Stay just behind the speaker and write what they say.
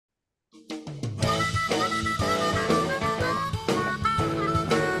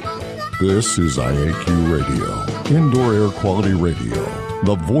This is IAQ Radio, Indoor Air Quality Radio,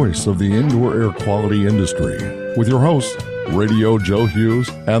 the voice of the indoor air quality industry, with your hosts, Radio Joe Hughes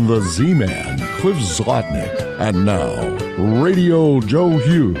and the Z-Man, Cliff Zlotnick. And now, Radio Joe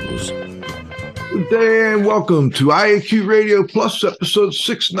Hughes. Good day and welcome to IAQ Radio Plus episode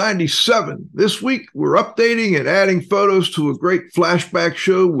 697. This week, we're updating and adding photos to a great flashback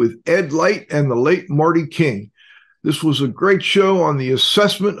show with Ed Light and the late Marty King. This was a great show on the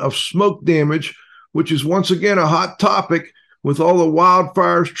assessment of smoke damage, which is once again a hot topic with all the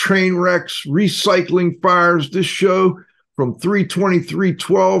wildfires, train wrecks, recycling fires. This show from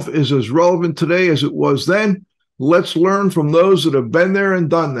 3/23/12 is as relevant today as it was then. Let's learn from those that have been there and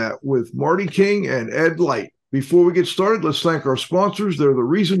done that with Marty King and Ed Light. Before we get started, let's thank our sponsors. They're the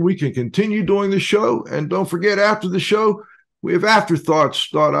reason we can continue doing the show. And don't forget, after the show, we have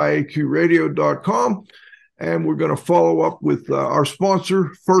afterthoughts.iaqradio.com. And we're going to follow up with our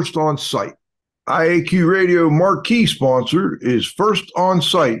sponsor, First On Site. IAQ Radio marquee sponsor is First On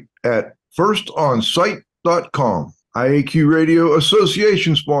Site at firstonsite.com. IAQ Radio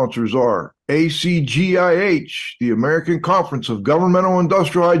Association sponsors are ACGIH, the American Conference of Governmental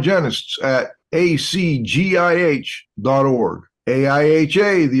Industrial Hygienists at acgih.org.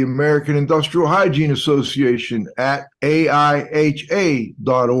 AIHA, the American Industrial Hygiene Association at aiha.org.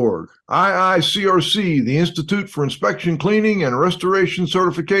 IICRC, the Institute for Inspection, Cleaning, and Restoration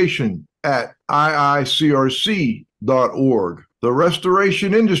Certification at iicrc.org. The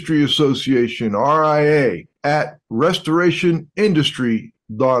Restoration Industry Association, RIA, at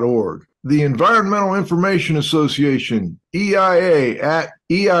restorationindustry.org. The Environmental Information Association, EIA, at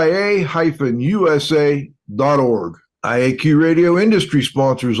eia-usa.org. IAQ Radio industry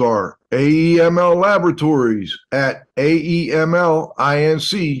sponsors are AEML Laboratories at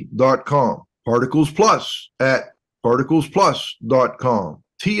aemlinc.com, Particles Plus at particlesplus.com,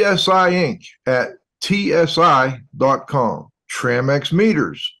 TSI Inc. at tsi.com, Tramex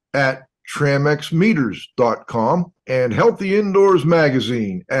Meters at tramexmeters.com, and Healthy Indoors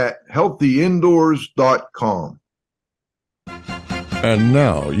Magazine at healthyindoors.com. And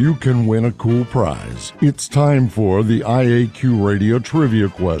now you can win a cool prize. It's time for the IAQ Radio Trivia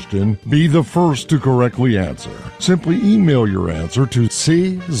question. Be the first to correctly answer. Simply email your answer to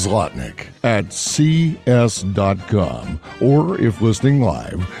czlotnick at cs.com. Or if listening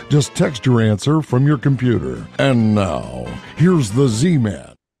live, just text your answer from your computer. And now, here's the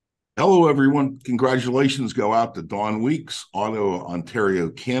Z-Man. Hello, everyone. Congratulations go out to Dawn Weeks, Ottawa,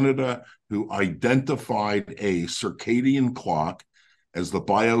 Ontario, Canada, who identified a circadian clock as the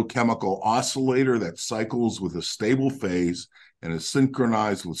biochemical oscillator that cycles with a stable phase and is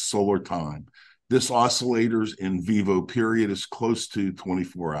synchronized with solar time. This oscillator's in vivo period is close to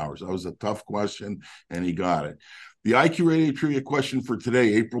 24 hours. That was a tough question, and he got it. The IQ Radio Trivia question for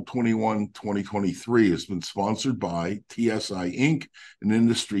today, April 21, 2023, has been sponsored by TSI Inc., an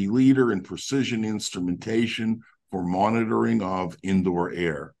industry leader in precision instrumentation for monitoring of indoor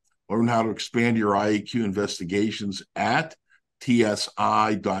air. Learn how to expand your IAQ investigations at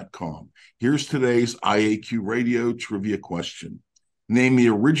tsi.com. Here's today's IAQ Radio Trivia question. Name the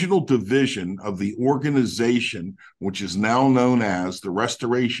original division of the organization, which is now known as the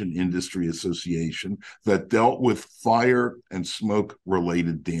Restoration Industry Association, that dealt with fire and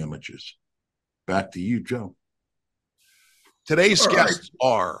smoke-related damages. Back to you, Joe. Today's guests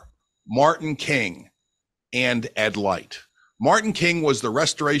are Marty King and Ed Light. Marty King was the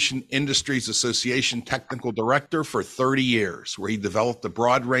Restoration Industries Association Technical Director for 30 years, where he developed a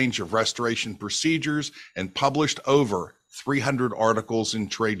broad range of restoration procedures and published over 300 articles in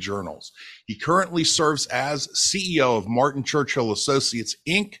trade journals. He currently serves as CEO of Martin Churchill Associates,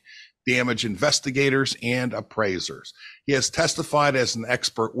 Inc., Damage Investigators and Appraisers. He has testified as an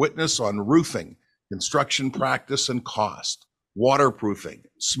expert witness on roofing, construction practice and cost, waterproofing,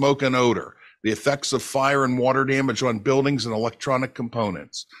 smoke and odor, the effects of fire and water damage on buildings and electronic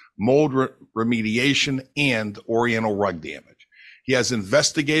components, mold remediation, and oriental rug damage. He has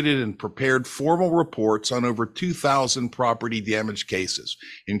investigated and prepared formal reports on over 2,000 property damage cases,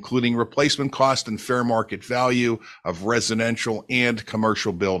 including replacement cost and fair market value of residential and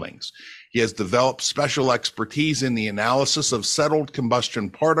commercial buildings. He has developed special expertise in the analysis of settled combustion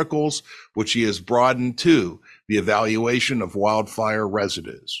particles, which he has broadened to the evaluation of wildfire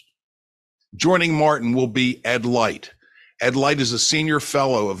residues. Joining Martin will be Ed Light. Ed Light is a senior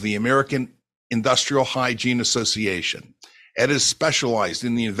fellow of the American Industrial Hygiene Association. Ed has specialized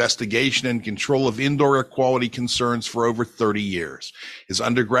in the investigation and control of indoor air quality concerns for over 30 years. His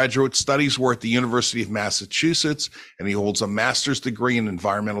undergraduate studies were at the University of Massachusetts, and he holds a master's degree in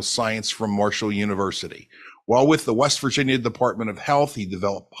environmental science from Marshall University. While with the West Virginia Department of Health, he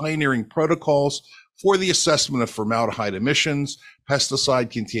developed pioneering protocols for the assessment of formaldehyde emissions,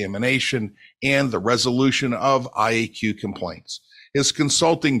 pesticide contamination, and the resolution of IAQ complaints. His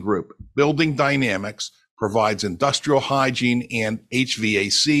consulting group, Building Dynamics, provides industrial hygiene and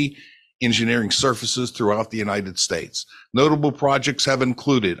HVAC engineering services throughout the United States. Notable projects have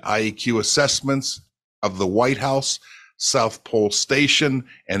included IAQ assessments of the White House, South Pole Station,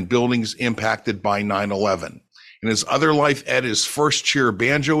 and buildings impacted by 9/11. In his other life, Ed is first chair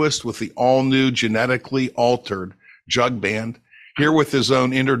banjoist with the all-new genetically altered Jug Band. Here with his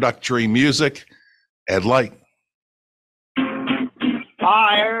own introductory music, Ed Light.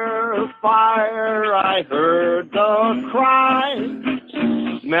 Fire, fire, I heard the cry.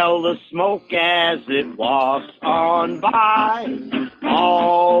 Smell the smoke as it walks on by.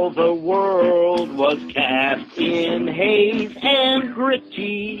 All the world was cast in haze and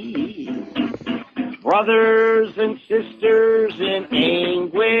gritty. Brothers and sisters in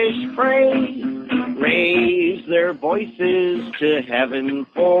anguish pray, raise their voices to heaven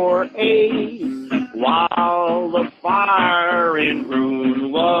for aid. While the fire in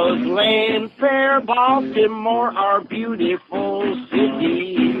ruin was laying, fair Baltimore, our beautiful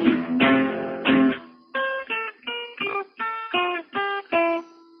city.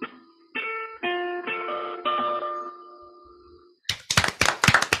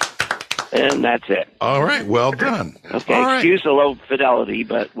 And that's it. All right, well done. Okay, all right. Excuse the low fidelity,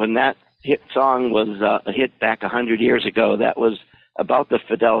 but when that hit song was a hit back 100 years ago, that was about the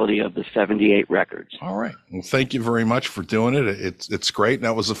fidelity of the 78 records. All right. Well, thank you very much for doing it. It's great. And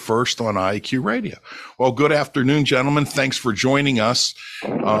that was the first on IAQ Radio. Well, good afternoon, gentlemen. Thanks for joining us.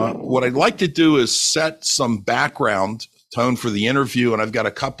 What I'd like to do is set some background tone for the interview, and I've got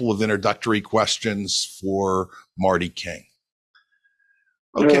a couple of introductory questions for Marty King.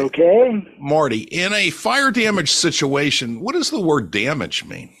 Okay. Marty, in a fire damage situation, what does the word damage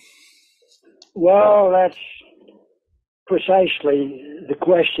mean? Well, that's precisely the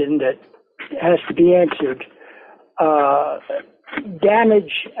question that has to be answered.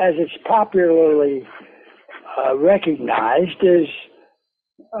 Damage, as it's popularly recognized, is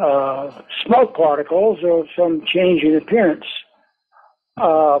smoke particles or some change in appearance.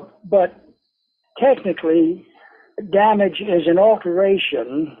 But technically, damage is an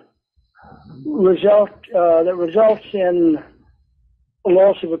alteration that results in a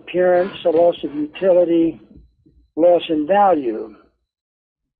loss of appearance, a loss of utility, loss in value.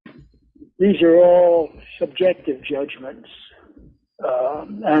 These are all subjective judgments,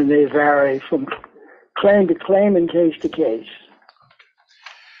 and they vary from claim to claim and case to case.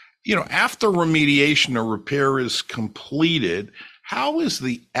 You know, after remediation or repair is completed, how is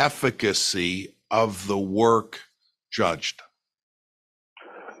the efficacy of the work judged?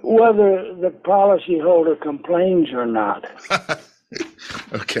 Whether the policyholder complains or not.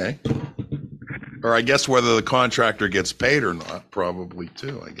 Okay. Or I guess whether the contractor gets paid or not, probably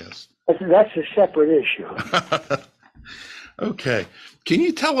too, I guess. That's a separate issue. Okay. Can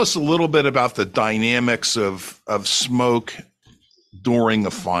you tell us a little bit about the dynamics of smoke during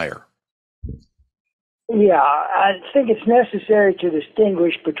a fire? Yeah, I think it's necessary to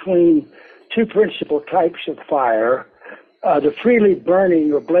distinguish between two principal types of fire. The freely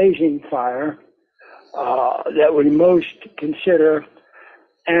burning or blazing fire that we most consider,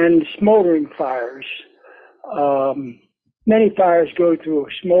 and smoldering fires. Many fires go through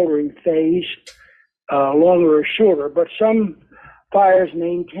a smoldering phase, longer or shorter, but some fires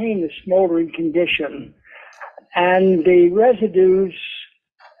maintain the smoldering condition, and the residues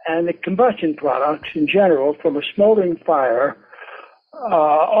and the combustion products in general from a smoldering fire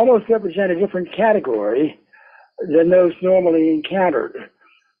almost represent a different category than those normally encountered.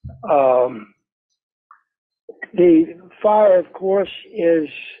 The fire, of course, is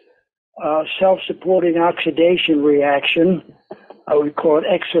a self-supporting oxidation reaction. We call it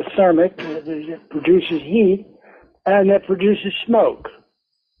exothermic. It produces heat, and that produces smoke.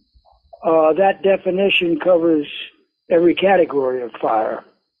 That definition covers every category of fire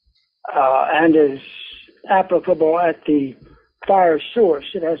and is applicable at the fire source.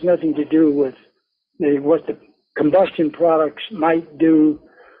 It has nothing to do with what the combustion products might do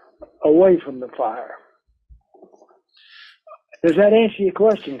away from the fire. Does that answer your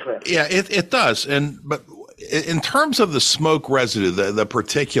question, Cliff? Yeah, it does. But in terms of the smoke residue, the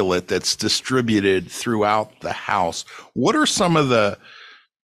particulate that's distributed throughout the house, what are some of the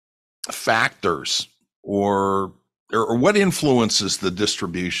factors or what influences the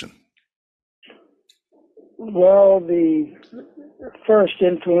distribution? Well, the first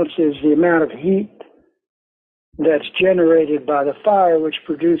influence is the amount of heat that's generated by the fire, which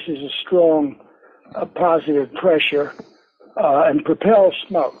produces a strong a positive pressure and propel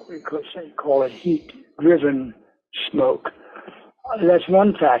smoke, because they call it heat-driven smoke. That's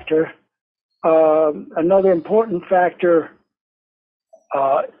one factor. Another important factor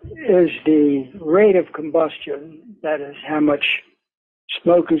is the rate of combustion, that is how much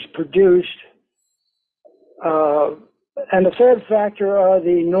smoke is produced. And the third factor are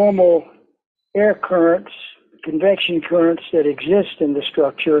the normal air currents, convection currents that exist in the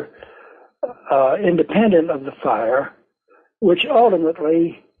structure, independent of the fire, which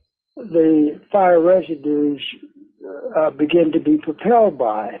ultimately the fire residues begin to be propelled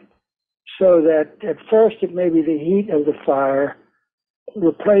by. So that at first it may be the heat of the fire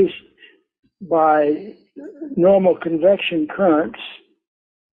replaced by normal convection currents.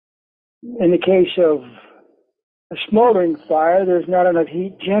 In the case of a smoldering fire, there's not enough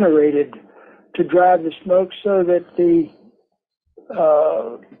heat generated to drive the smoke, so that the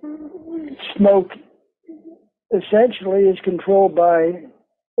smoke essentially is controlled by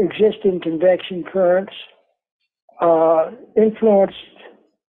existing convection currents, influenced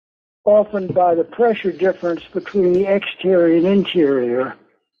often by the pressure difference between the exterior and interior.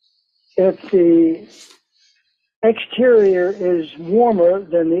 If the exterior is warmer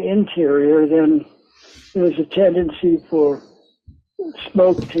than the interior, then there's a tendency for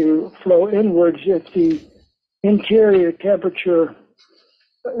smoke to flow inwards. If the interior temperature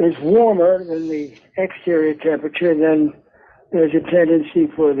is warmer than the exterior temperature, then there's a tendency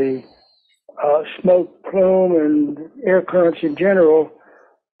for the smoke plume and air currents in general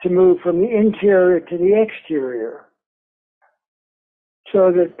to move from the interior to the exterior.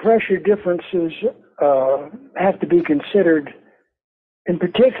 So that pressure differences have to be considered, in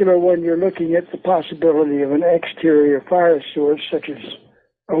particular when you're looking at the possibility of an exterior fire source, such as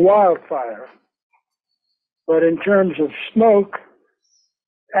a wildfire. But in terms of smoke,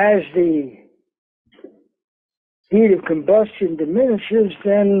 as the heat of combustion diminishes,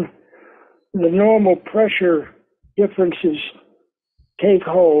 then the normal pressure differences take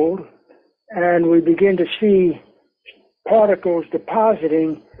hold, and we begin to see particles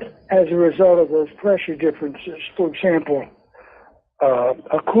depositing as a result of those pressure differences. For example,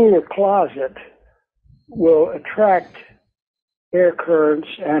 a cooler closet will attract air currents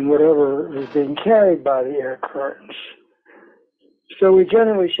and whatever is being carried by the air currents. So we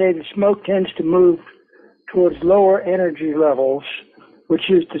generally say the smoke tends to move towards lower energy levels, which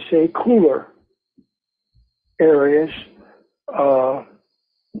is to say cooler areas,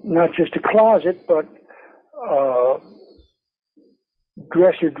 not just a closet, but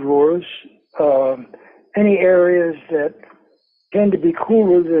dresser drawers, any areas that tend to be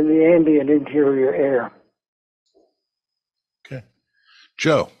cooler than the ambient interior air. Okay.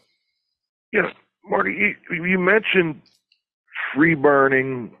 Joe. Yes, Marty, you mentioned free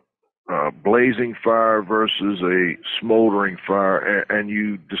burning, blazing fire versus a smoldering fire, and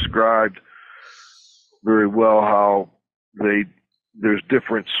you described very well how there's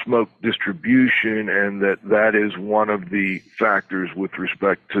different smoke distribution, and that is one of the factors with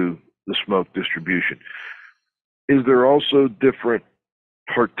respect to the smoke distribution. Is there also different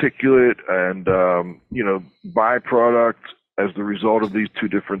particulate and byproducts as the result of these two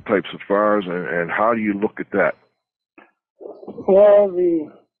different types of fires, and how do you look at that? Well,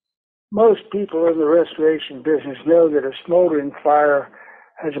 most people in the restoration business know that a smoldering fire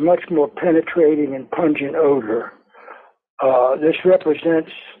has a much more penetrating and pungent odor. This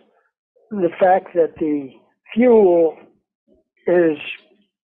represents the fact that the fuel is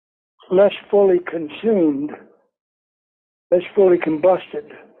less fully consumed, less fully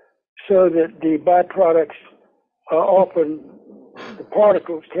combusted, so that the byproducts often, the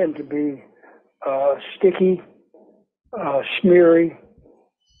particles tend to be sticky, smeary,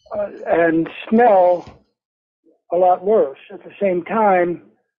 and smell a lot worse. At the same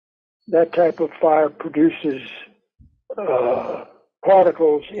time, that type of fire produces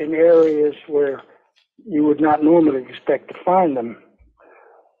particles in areas where you would not normally expect to find them.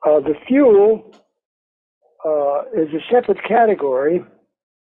 The fuel is a separate category,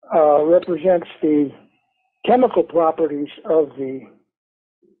 represents the chemical properties of the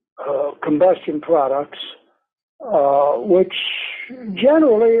combustion products, which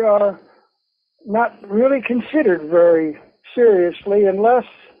generally are not really considered very seriously unless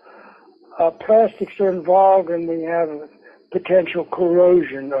plastics are involved and we have potential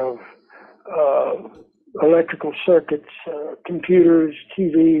corrosion of electrical circuits, computers,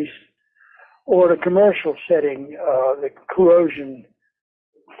 TVs, or in a commercial setting, the corrosion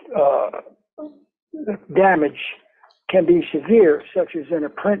damage can be severe, such as in a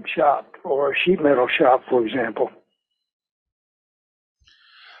print shop or a sheet metal shop, for example.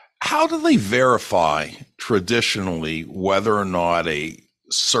 How do they verify traditionally whether or not a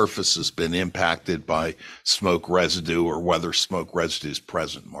surface has been impacted by smoke residue or whether smoke residue is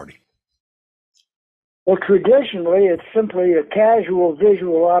present, Marty? Well, traditionally, it's simply a casual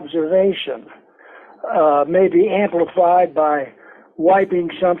visual observation, maybe amplified by wiping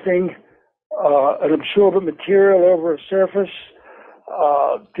something, an absorbent material over a surface,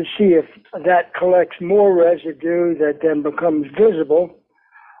 to see if that collects more residue that then becomes visible.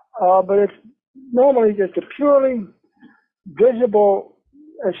 But it's normally just a purely visible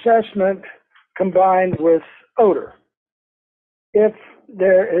assessment combined with odor. If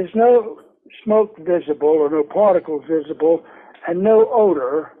there is no smoke visible or no particles visible and no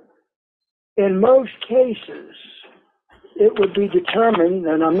odor, in most cases, it would be determined,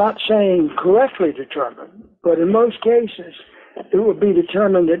 and I'm not saying correctly determined, but in most cases, it would be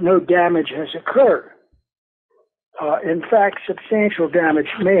determined that no damage has occurred. In fact, substantial damage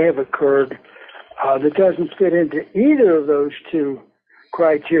may have occurred that doesn't fit into either of those two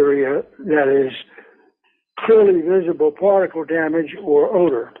criteria, that is, clearly visible particle damage or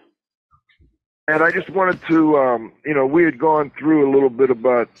odor. And I just wanted to, we had gone through a little bit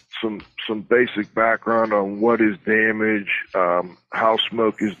about some basic background on what is damage, how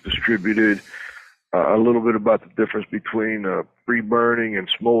smoke is distributed, a little bit about the difference between free burning and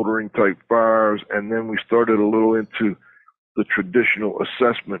smoldering type fires, and then we started a little into the traditional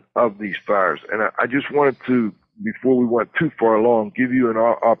assessment of these fires. And I just wanted to, before we went too far along, give you an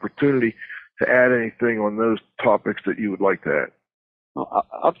opportunity to add anything on those topics that you would like to add. Well,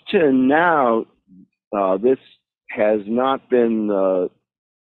 up to now, this has not been the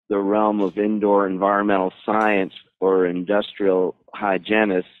realm of indoor environmental science or industrial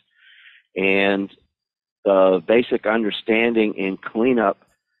hygienists, and the basic understanding in cleanup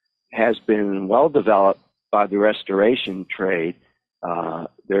has been well developed by the restoration trade.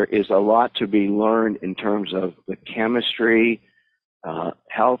 There is a lot to be learned in terms of the chemistry,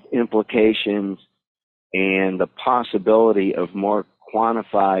 health implications, and the possibility of more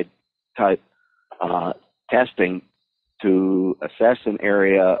quantified type testing to assess an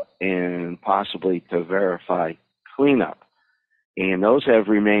area and possibly to verify cleanup. And those have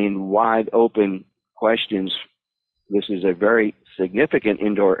remained wide open questions. This is a very significant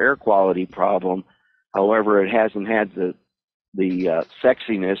indoor air quality problem. However, it hasn't had the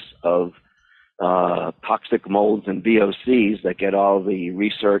sexiness of toxic molds and VOCs that get all the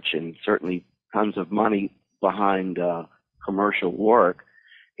research and certainly tons of money behind commercial work.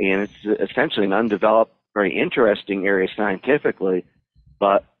 And it's essentially an undeveloped, very interesting area scientifically,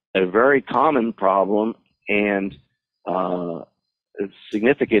 but a very common problem and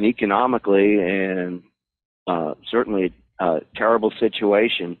significant economically, and certainly a terrible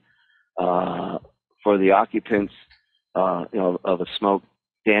situation for the occupants of a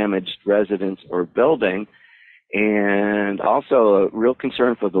smoke-damaged residence or building, and also a real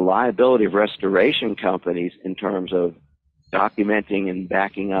concern for the liability of restoration companies in terms of documenting and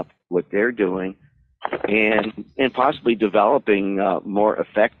backing up what they're doing, and possibly developing more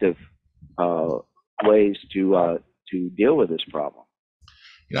effective ways to deal with this problem.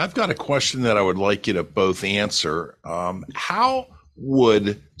 I've got a question that I would like you to both answer. How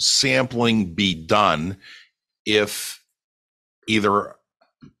would sampling be done if either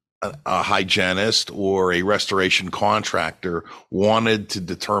a hygienist or a restoration contractor wanted to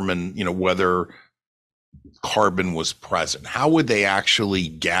determine, whether carbon was present? How would they actually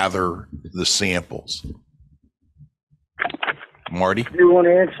gather the samples? Marty? Do you want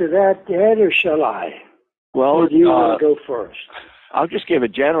to answer that, Ed, or shall I? Well, or do you want to go first? I'll just give a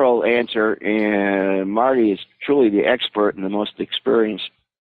general answer, and Marty is truly the expert and the most experienced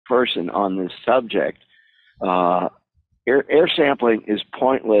person on this subject. Air sampling is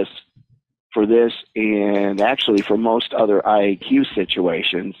pointless for this, and actually for most other IAQ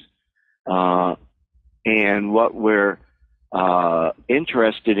situations. And what we're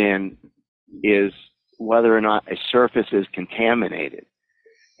interested in is whether or not a surface is contaminated.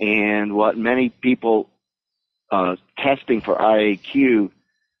 And what many people testing for IAQ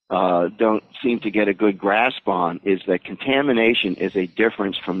don't seem to get a good grasp on is that contamination is a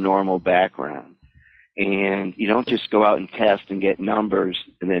difference from normal background. And you don't just go out and test and get numbers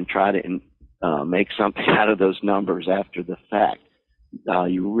and then try to make something out of those numbers after the fact.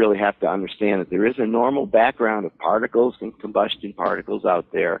 You really have to understand that there is a normal background of particles and combustion particles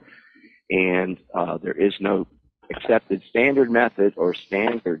out there, and there is no accepted standard method or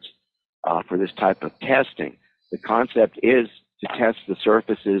standards for this type of testing. The concept is to test the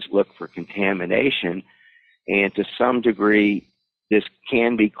surfaces, look for contamination, and to some degree, this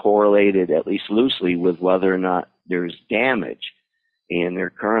can be correlated, at least loosely, with whether or not there's damage. and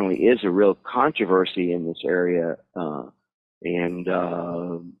there currently is a real controversy in this area.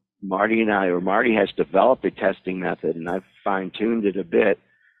 Marty has developed a testing method, and I've fine-tuned it a bit,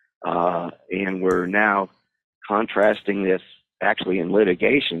 and we're now contrasting this actually in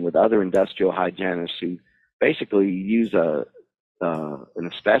litigation with other industrial hygienists who basically use an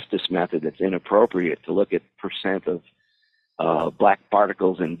asbestos method that's inappropriate to look at percent of black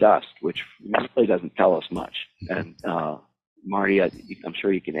particles in dust, which really doesn't tell us much. And Marty, I'm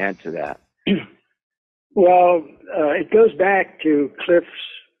sure you can add to that. Well, it goes back to Cliff's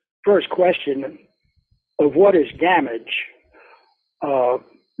first question of what is damage.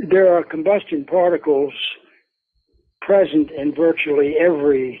 There are combustion particles present in virtually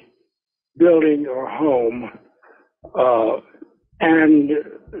every building or home. And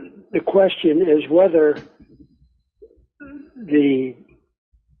the question is whether the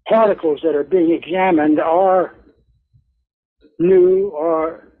particles that are being examined are new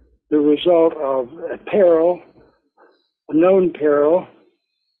or the result of a peril, a known peril,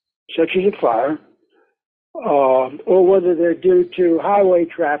 such as a fire, or whether they're due to highway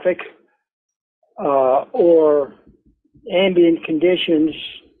traffic or ambient conditions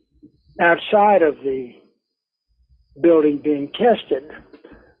outside of the building being tested.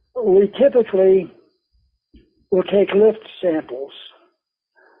 We typically will take lift samples.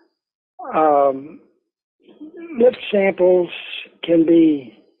 Lift samples can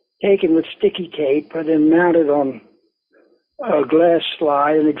be taken with sticky tape and then mounted on a glass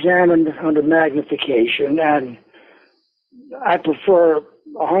slide and examined under magnification. And I prefer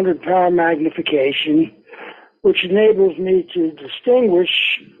 100-power magnification, which enables me to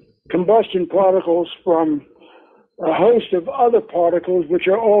distinguish combustion particles from a host of other particles which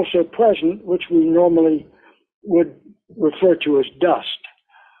are also present, which we normally would refer to as dust.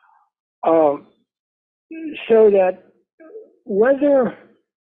 So that whether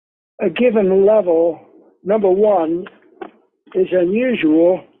a given level, number one, is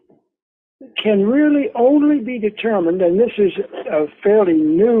unusual can really only be determined, and this is a fairly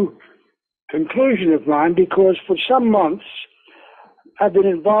new conclusion of mine, because for some months I've been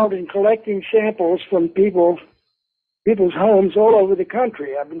involved in collecting samples from people's homes all over the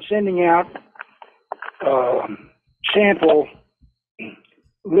country. I've been sending out sample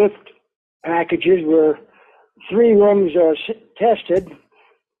lift packages where 3 rooms are tested,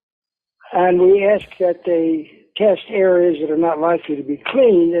 and we ask that they test areas that are not likely to be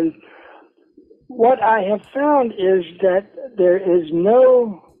cleaned. And what I have found is that there is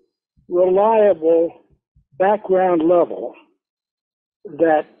no reliable background level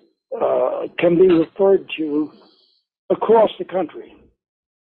that can be referred to across the country.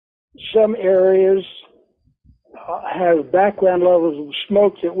 Some areas have background levels of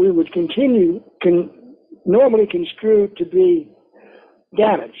smoke that we would normally construe to be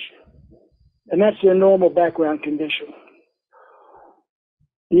damage, and that's their normal background condition.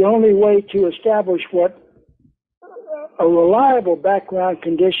 The only way to establish what a reliable background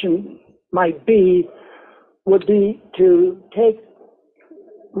condition might be would be to take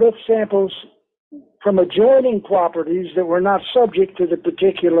lift samples from adjoining properties that were not subject to the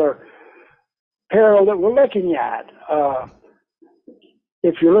particular peril that we're looking at.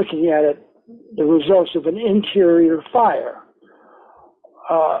 If you're looking at it, the results of an interior fire.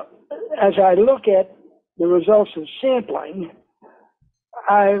 As I look at the results of sampling,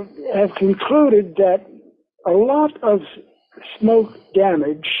 I have concluded that a lot of smoke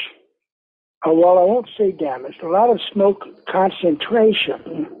damage, well, I won't say damage, a lot of smoke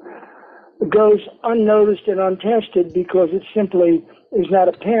concentration goes unnoticed and untested because it simply is not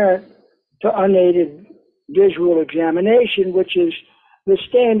apparent to unaided visual examination, which is the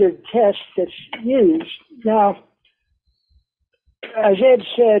standard test that's used. Now, as Ed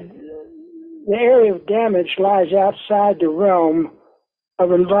said, the area of damage lies outside the realm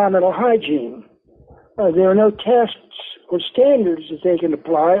of environmental hygiene. There are no tests or standards that they can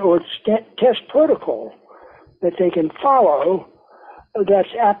apply or test protocol that they can follow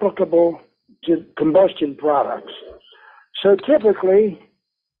that's applicable to combustion products. So typically,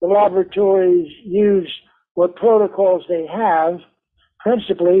 the laboratories use what protocols they have,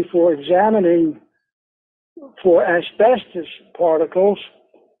 principally for examining for asbestos particles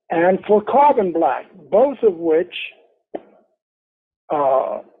and for carbon black, both of which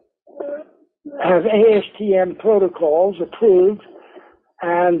have ASTM protocols approved,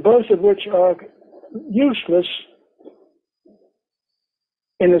 and both of which are useless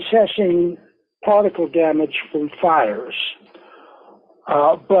in assessing particle damage from fires.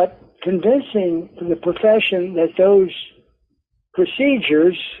 But convincing the profession that those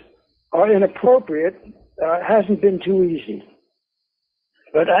procedures are inappropriate hasn't been too easy.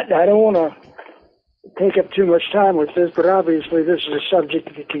 But I don't want to take up too much time with this, but obviously this is a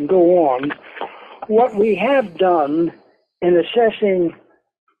subject that can go on. What we have done in assessing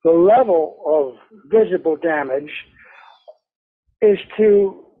the level of visible damage is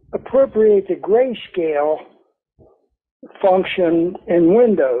to appropriate the grayscale function in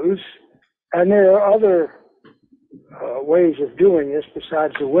Windows, and there are other ways of doing this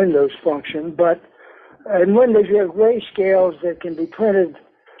besides the Windows function, but in Windows you have grayscales that can be printed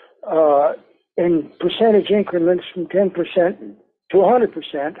in percentage increments from 10% to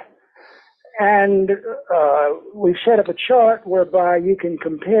 100%, and we've set up a chart whereby you can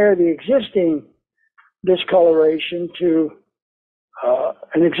compare the existing discoloration to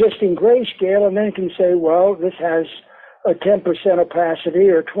an existing grayscale, and then you can say, well, this has a 10% opacity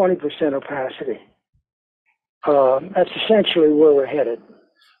or 20% opacity. That's essentially where we're headed.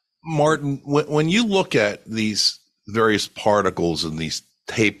 Martin, when you look at these various particles and these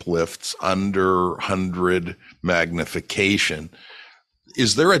tape lifts under 100 magnification,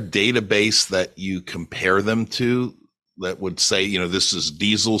 is there a database that you compare them to that would say, you know, this is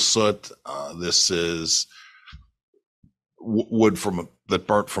diesel soot, this is wood that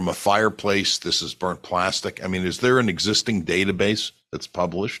burnt from a fireplace, this is burnt plastic? I mean, is there an existing database that's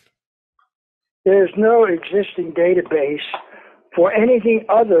published? There's no existing database for anything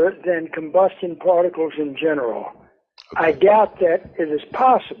other than combustion particles in general. Okay. I doubt that it is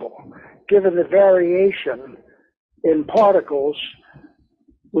possible, given the variation in particles,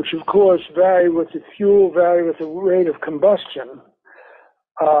 which of course vary with the fuel, vary with the rate of combustion,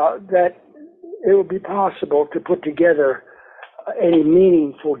 that it would be possible to put together any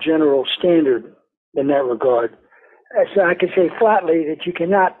meaningful general standard in that regard. So I can say flatly that you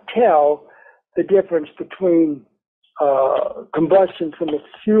cannot tell the difference between combustion from a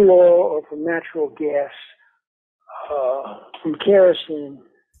fuel oil or from natural gas, from kerosene.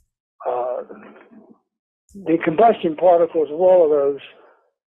 The combustion particles of all of those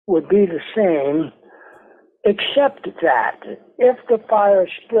would be the same, except that if the fire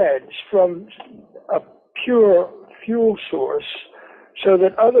spreads from a pure fuel source so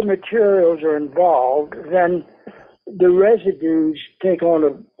that other materials are involved, then the residues take on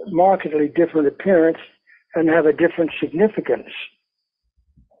a markedly different appearance and have a different significance.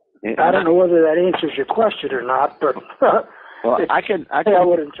 I don't know whether that answers your question or not, but well, I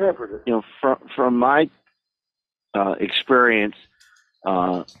would interpret it. You know, from my experience,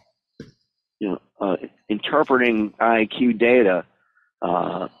 interpreting IAQ data,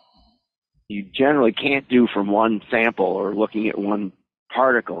 you generally can't do from one sample or looking at one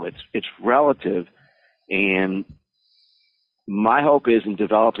particle. It's relative, and my hope is in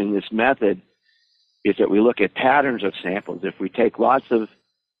developing this method is that we look at patterns of samples. If we take lots of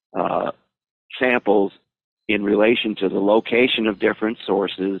samples in relation to the location of different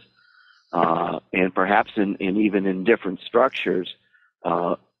sources, and perhaps even in different structures,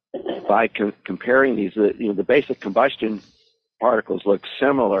 by comparing these, the basic combustion particles look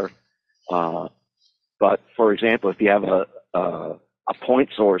similar. But for example, if you have a point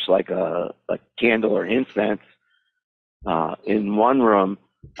source like a candle or incense in one room,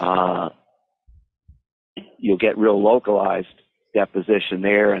 you'll get real localized deposition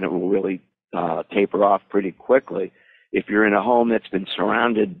there, and it will really taper off pretty quickly. If you're in a home that's been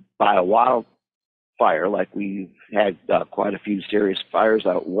surrounded by a wildfire, like we've had quite a few serious fires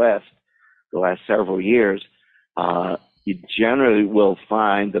out west the last several years, you generally will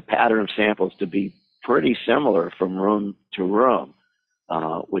find the pattern of samples to be pretty similar from room to room,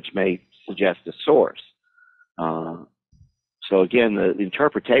 which may suggest a source. So again, the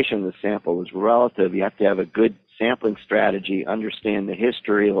interpretation of the sample is relative. You have to have a good sampling strategy, understand the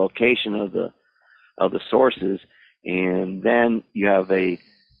history, location of the sources, and then you have a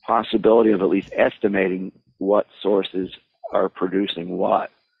possibility of at least estimating what sources are producing what.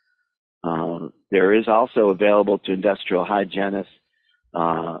 There is also available to industrial hygienists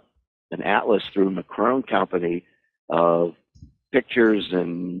an atlas through McCrone Company of pictures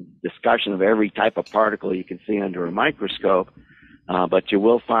and discussion of every type of particle you can see under a microscope, but you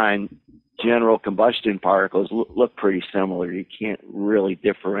will find general combustion particles look pretty similar. You can't really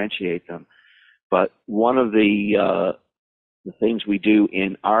differentiate them. But one of the things we do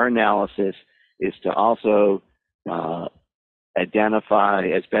in our analysis is to also identify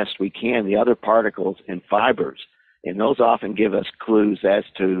as best we can the other particles and fibers. And those often give us clues as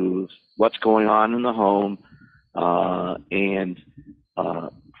to what's going on in the home.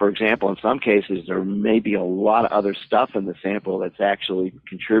 For example, in some cases, there may be a lot of other stuff in the sample that's actually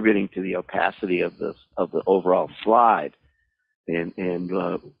contributing to the opacity of the overall slide. And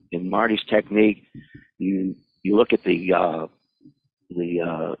in Marty's technique, you look at the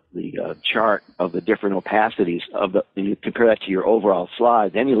chart of the different opacities and you compare that to your overall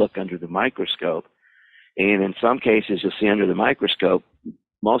slide. Then you look under the microscope, and in some cases you'll see under the microscope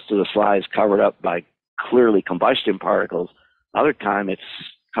most of the slide is covered up by clearly combustion particles. Other time it's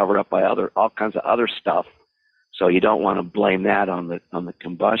covered up by all kinds of other stuff. So you don't want to blame that on the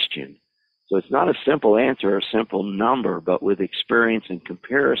combustion. So it's not a simple answer or a simple number, but with experience and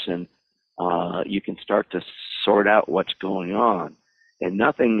comparison, you can start to sort out what's going on. And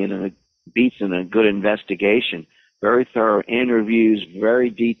nothing beats in a good investigation. Very thorough interviews, very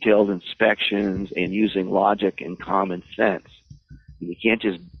detailed inspections, and using logic and common sense. You can't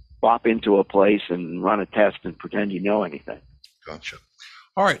just bop into a place and run a test and pretend you know anything. Gotcha.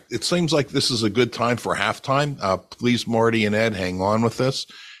 All right. It seems like this is a good time for halftime. Please, Marty and Ed, hang on with this,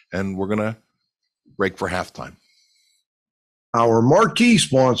 and we're going to break for halftime. Our marquee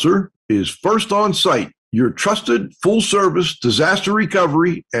sponsor is First On Site, your trusted full-service disaster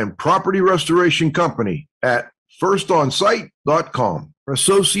recovery and property restoration company at firstonsite.com.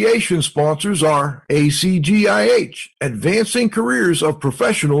 Association sponsors are ACGIH, Advancing Careers of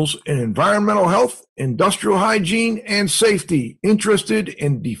Professionals in Environmental Health, Industrial Hygiene, and Safety, interested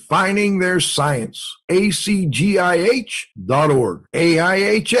in defining their science. ACGIH.org.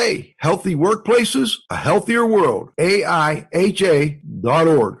 AIHA, Healthy Workplaces, A Healthier World. AIHA.org.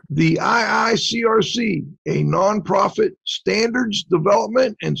 The IICRC, a nonprofit standards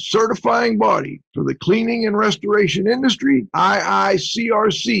development and certifying body for the cleaning and restoration industry. IICRC.org.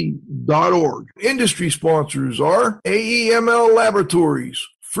 Industry sponsors are AEML Laboratories.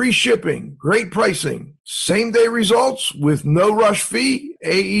 Free shipping, great pricing, same-day results with no rush fee,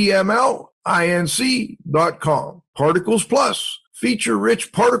 AEMLinc.com. Particles Plus,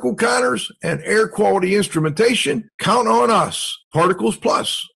 feature-rich particle counters and air quality instrumentation. Count on us,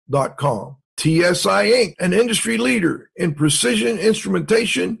 particlesplus.com. TSI Inc., an industry leader in precision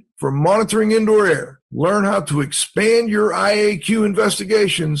instrumentation for monitoring indoor air. Learn how to expand your IAQ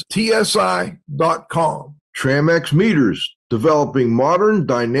investigations, TSI.com. Tramex Meters, developing modern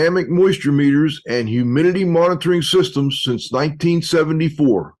dynamic moisture meters and humidity monitoring systems since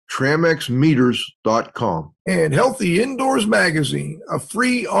 1974. TramexMeters.com. And Healthy Indoors Magazine, a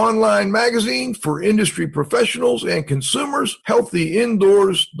free online magazine for industry professionals and consumers.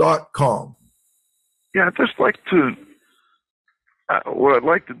 HealthyIndoors.com. Yeah, I'd just like to, what I'd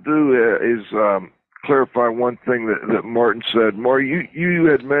like to do is clarify one thing that Martin said. Marty, you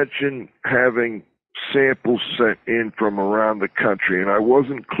had mentioned having samples sent in from around the country, and I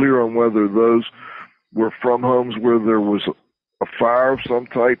wasn't clear on whether those were from homes where there was a fire of some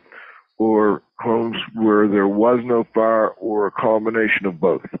type or homes where there was no fire, or a combination of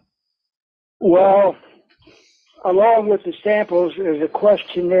both. Well, along with the samples is a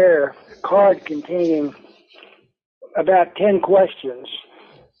questionnaire card containing about 10 questions.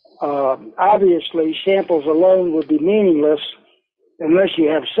 Obviously, samples alone would be meaningless unless you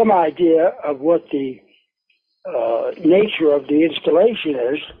have some idea of what the nature of the installation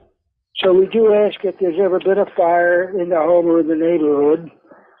is. So we do ask if there's ever been a fire in the home or in the neighborhood.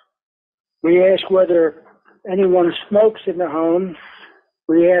 We ask whether anyone smokes in the home.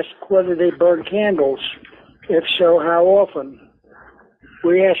 We ask whether they burn candles. If so, how often?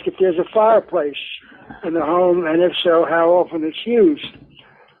 We ask if there's a fireplace in the home, and if so, how often it's used.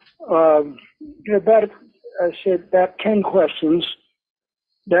 About 10 questions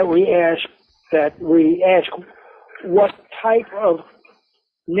that we ask what type of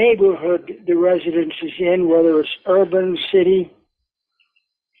neighborhood the residence is in, whether it's urban, city,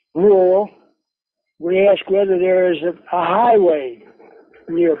 rural. We ask whether there is a highway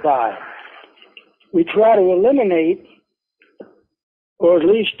nearby. We try to eliminate, or at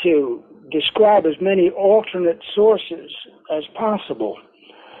least to describe as many alternate sources as possible.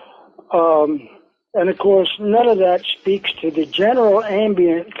 And of course, none of that speaks to the general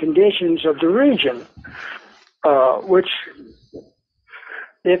ambient conditions of the region, which,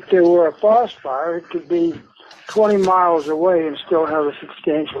 if there were a forest fire, it could be 20 miles away and still have a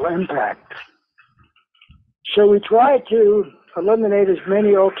substantial impact. So we try to eliminate as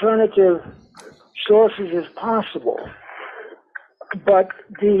many alternative sources as possible. But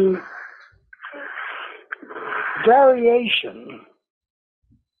the variation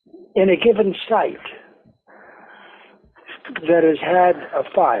in a given site that has had a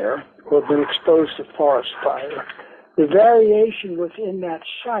fire or been exposed to forest fire, the variation within that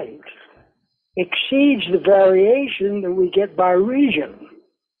site exceeds the variation that we get by region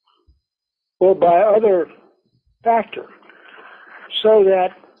or by other factor, so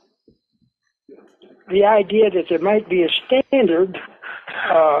that the idea that there might be a standard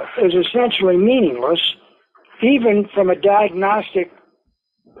is essentially meaningless, even from a diagnostic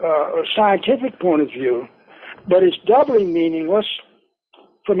a scientific point of view, but it's doubly meaningless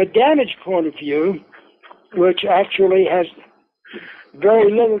from a damage point of view, which actually has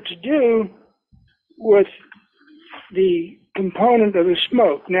very little to do with the component of the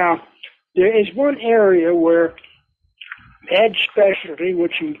smoke. Now, there is one area where Ed's specialty,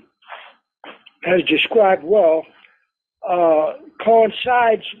 which he has described well,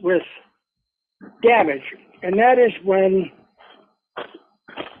 coincides with damage, and that is when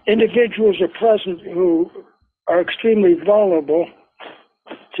individuals are present who are extremely vulnerable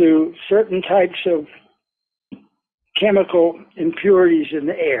to certain types of chemical impurities in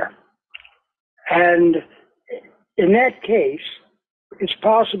the air. And in that case, it's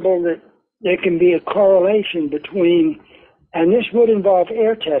possible that there can be a correlation between, and this would involve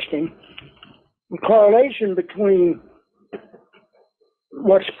air testing, a correlation between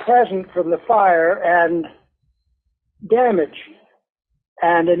what's present from the fire and damage.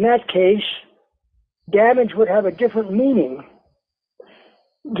 And in that case, damage would have a different meaning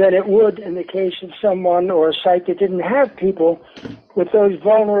than it would in the case of someone or a site that didn't have people with those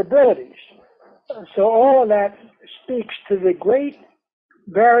vulnerabilities. So all of that speaks to the great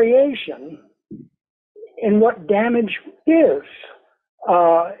variation in what damage is.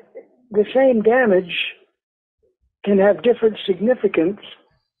 The same damage can have different significance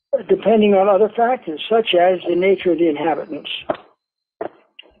depending on other factors, such as the nature of the inhabitants.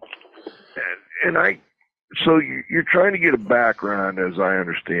 So you're trying to get a background, as I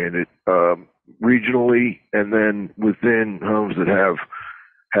understand it, regionally, and then within homes that have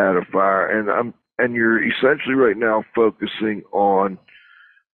had a fire, and you're essentially right now focusing on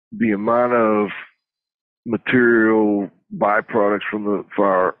the amount of material byproducts from the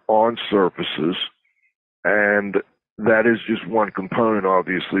fire on surfaces, and that is just one component,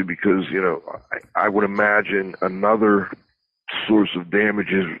 obviously, because I would imagine another source of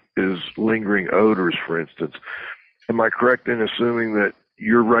damage is lingering odors, for instance. Am I correct in assuming that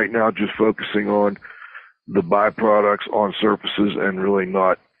you're right now just focusing on the byproducts on surfaces and really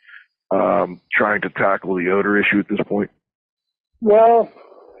not trying to tackle the odor issue at this point? Well,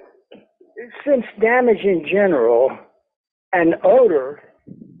 since damage in general and odor,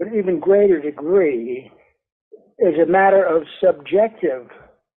 to an even greater degree, is a matter of subjective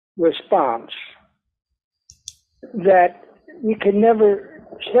response, that you can never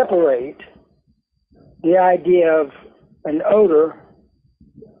separate the idea of an odor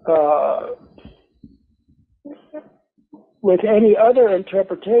with any other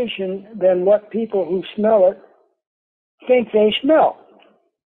interpretation than what people who smell it think they smell.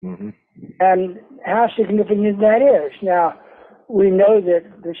 Mm-hmm. And how significant that is. Now, we know that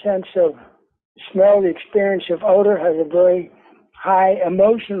the sense of smell, the experience of odor, has a very high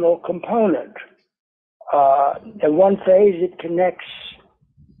emotional component. In one phase, it connects,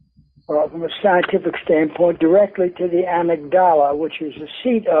 from a scientific standpoint, directly to the amygdala, which is the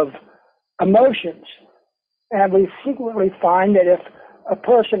seat of emotions. And we frequently find that if a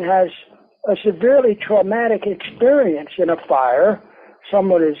person has a severely traumatic experience in a fire,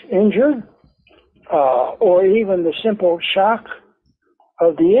 someone is injured, or even the simple shock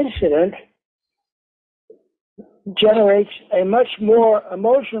of the incident generates a much more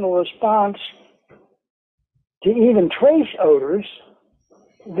emotional response to even trace odors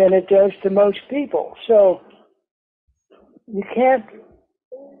than it does to most people. So you can't,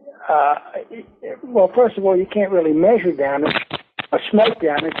 well, first of all, you can't really measure damage, smoke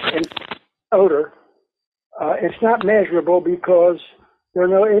damage in odor. It's not measurable because there are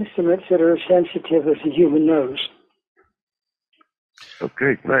no instruments that are as sensitive as the human nose.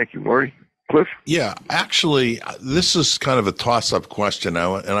 Okay, thank you, Marty. Cliff? Yeah, actually, this is kind of a toss-up question,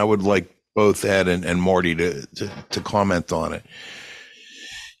 and I would like both Ed and Marty to comment on it.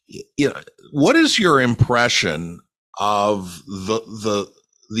 What is your impression of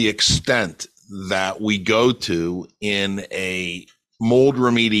the extent that we go to in a mold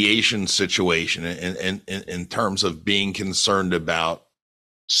remediation situation in terms of being concerned about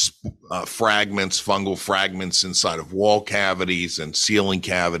fragments, fungal fragments inside of wall cavities and ceiling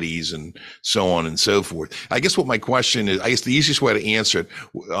cavities and so on and so forth? I guess what my question is, I guess the easiest way to answer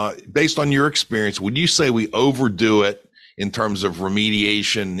it, based on your experience, would you say we overdo it in terms of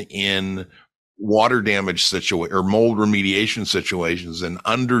remediation in water damage situation or mold remediation situations and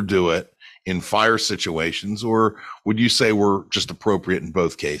underdo it in fire situations, or would you say we're just appropriate in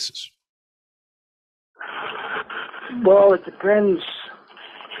both cases? Well, it depends,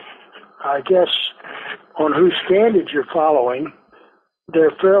 I guess, on whose standards you're following. There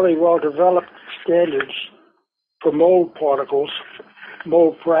are fairly well-developed standards for mold particles,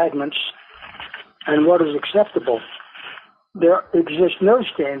 mold fragments, and what is acceptable. there exist no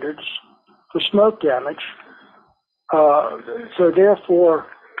standards for smoke damage. So therefore,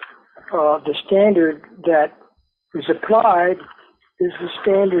 the standard that is applied is the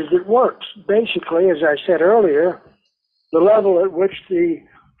standard that works. Basically, as I said earlier, the level at which the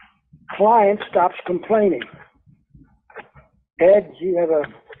client stops complaining. Ed, do you have a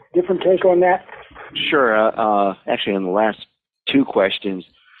different take on that? Sure. Actually, on the last two questions,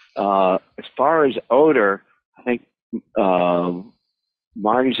 as far as odor, I think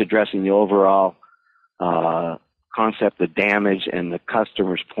Marty's addressing the overall concept of damage and the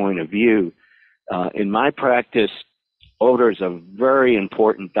customer's point of view. In my practice, odor is a very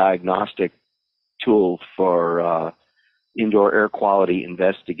important diagnostic tool for indoor air quality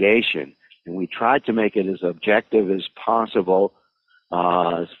investigation. And we tried to make it as objective as possible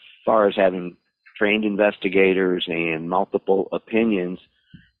as far as having trained investigators and multiple opinions.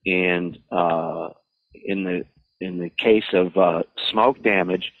 And in the case of smoke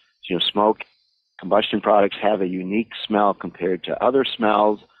damage, smoke combustion products have a unique smell compared to other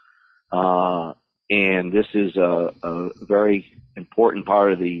smells. And this is a very important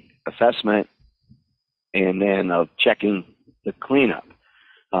part of the assessment and then of checking the cleanup.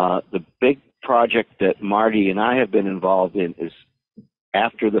 The big project that Marty and I have been involved in is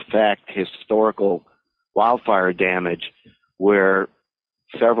after the fact historical wildfire damage, where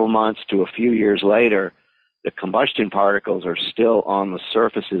several months to a few years later, the combustion particles are still on the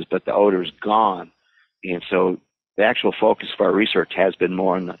surfaces, but the odor's gone. And so the actual focus of our research has been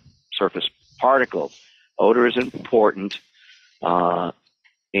more on the surface particles. Odor is important.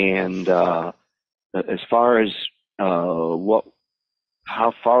 And as far as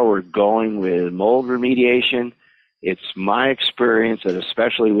how far we're going with mold remediation, it's my experience that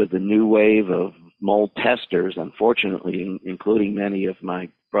especially with the new wave of mold testers, unfortunately, including many of my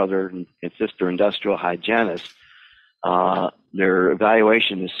brother and sister industrial hygienists, their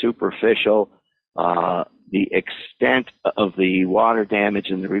evaluation is superficial. The extent of the water damage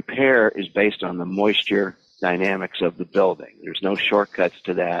and the repair is based on the moisture dynamics of the building. There's no shortcuts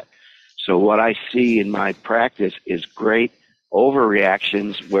to that. So what I see in my practice is great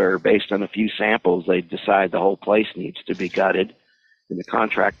overreactions where based on a few samples, they decide the whole place needs to be gutted and the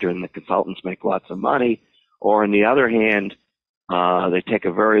contractor and the consultants make lots of money. Or on the other hand, they take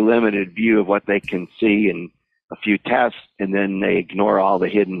a very limited view of what they can see in a few tests and then they ignore all the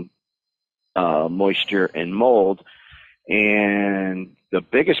hidden moisture and mold. And the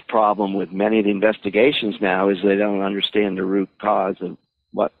biggest problem with many of the investigations now is they don't understand the root cause of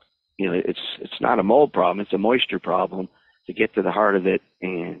what, it's not a mold problem, it's a moisture problem, to get to the heart of it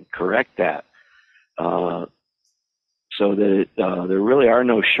and correct that. So that there really are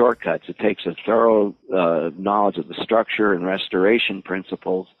no shortcuts. It takes a thorough knowledge of the structure and restoration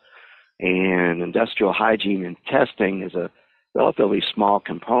principles, and industrial hygiene and testing is a relatively small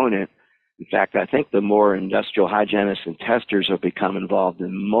component. In fact, I think the more industrial hygienists and testers have become involved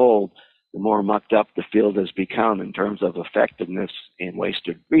in mold, the more mucked up the field has become in terms of effectiveness and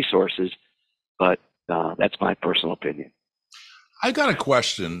wasted resources. But that's my personal opinion. I got a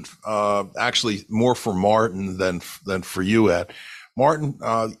question, actually more for Martin than for you, Ed. Martin,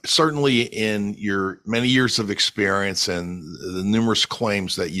 certainly in your many years of experience and the numerous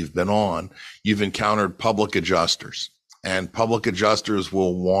claims that you've been on, you've encountered public adjusters, and public adjusters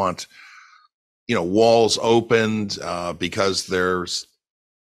will want, walls opened because there's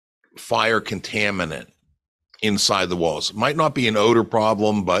fire contaminant inside the walls. It might not be an odor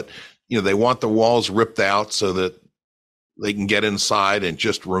problem, but they want the walls ripped out so that they can get inside and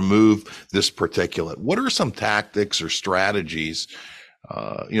just remove this particulate. What are some tactics or strategies,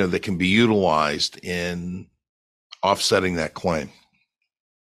 that can be utilized in offsetting that claim?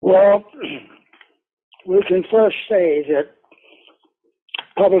 Well, we can first say that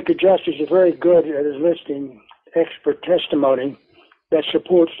public adjusters are very good at enlisting expert testimony that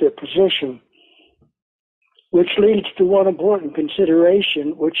supports their position, which leads to one important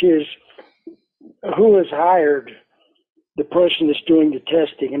consideration, which is who has hired the person that's doing the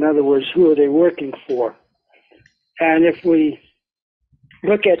testing. In other words, who are they working for? And if we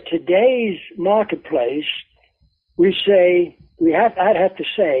look at today's marketplace, I'd have to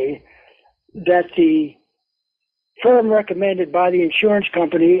say that the firm recommended by the insurance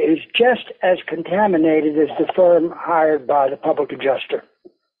company is just as contaminated as the firm hired by the public adjuster.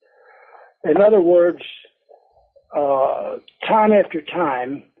 In other words, time after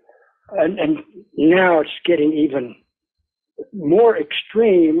time, and now it's getting even more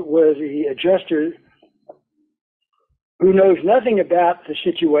extreme, where the adjuster who knows nothing about the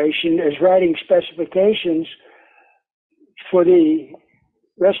situation is writing specifications for the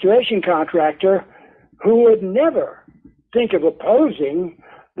restoration contractor who would never think of opposing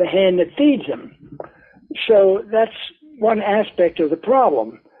the hand that feeds them. So that's one aspect of the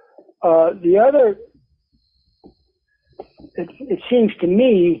problem. The other, it seems to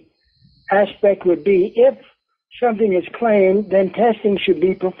me, aspect would be if something is claimed, then testing should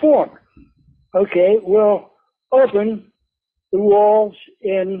be performed. Okay, we'll open the walls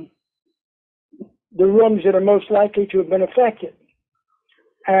in the rooms that are most likely to have been affected.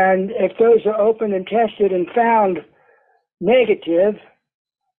 And if those are opened and tested and found negative,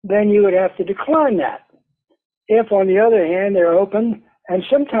 then you would have to decline that. If, on the other hand, they're open, and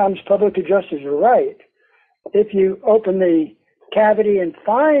sometimes public adjusters are right, if you open the cavity and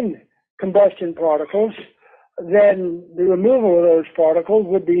find combustion particles, then the removal of those particles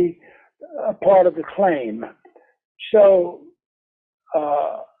would be a part of the claim. So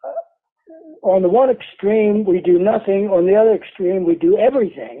on the one extreme, we do nothing. On the other extreme, we do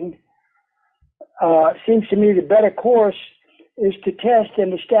everything. Seems to me the better course is to test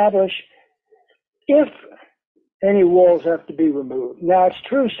and establish if any walls have to be removed. Now, it's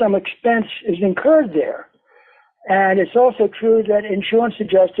true some expense is incurred there. And it's also true that insurance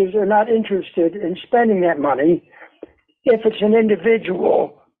adjusters are not interested in spending that money if it's an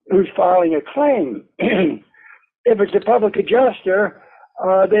individual who's filing a claim. If it's a public adjuster,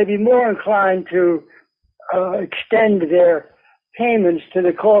 they'd be more inclined to extend their payments to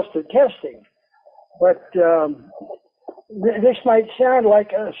the cost of testing. But this might sound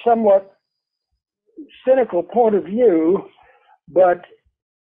like a somewhat cynical point of view, but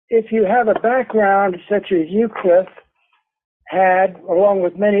if you have a background such as you, Cliff, had, along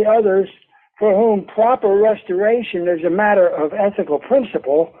with many others, for whom proper restoration is a matter of ethical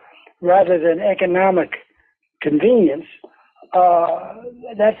principle rather than economic convenience,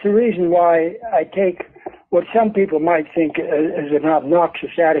 that's the reason why I take what some people might think is an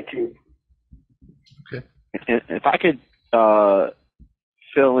obnoxious attitude. Okay. If I could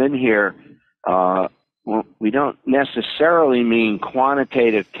fill in here, well, we don't necessarily mean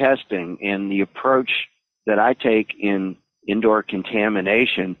quantitative testing, and the approach that I take in indoor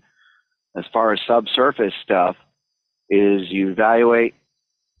contamination as far as subsurface stuff is you evaluate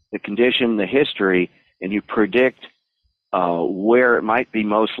the condition, the history, and you predict where it might be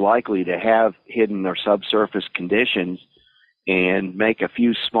most likely to have hidden or subsurface conditions and make a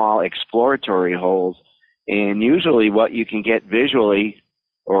few small exploratory holes. And usually what you can get visually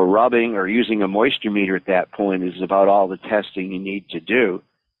or rubbing or using a moisture meter at that point is about all the testing you need to do.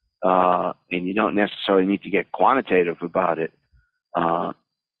 And you don't necessarily need to get quantitative about it.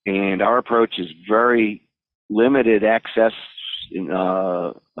 And our approach is very limited access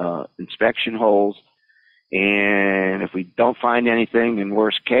inspection holes. And if we don't find anything, in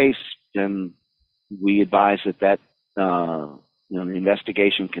worst case, then we advise that the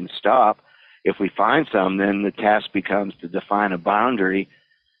investigation can stop. If we find some, then the task becomes to define a boundary.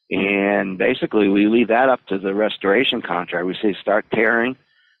 And basically, we leave that up to the restoration contractor. We say start tearing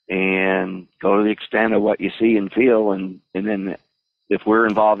and go to the extent of what you see and feel. And then if we're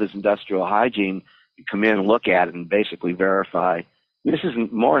involved as industrial hygiene, you come in and look at it and basically verify. This is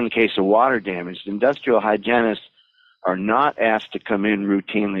more in the case of water damage. Industrial hygienists are not asked to come in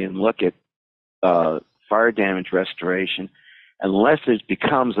routinely and look at fire damage restoration unless it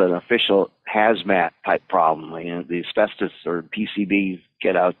becomes an official hazmat type problem. The asbestos or PCBs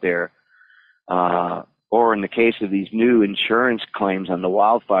get out there. Or in the case of these new insurance claims on the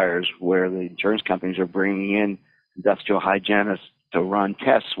wildfires where the insurance companies are bringing in industrial hygienists to run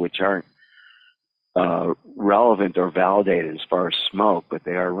tests which aren't relevant or validated as far as smoke, but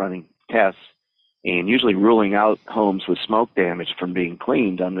they are running tests and usually ruling out homes with smoke damage from being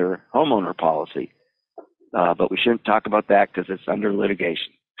cleaned under homeowner policy. But we shouldn't talk about that because it's under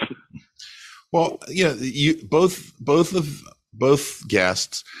litigation. Well, both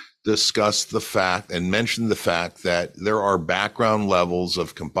guests discussed the fact and mentioned the fact that there are background levels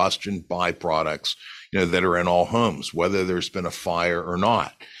of combustion byproducts, that are in all homes, whether there's been a fire or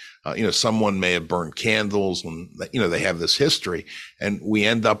not. Someone may have burned candles and, they have this history, and we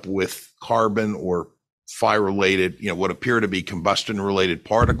end up with carbon or fire-related, what appear to be combustion-related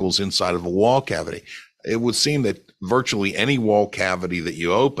particles inside of a wall cavity. It would seem that virtually any wall cavity that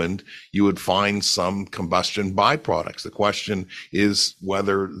you opened, you would find some combustion byproducts. The question is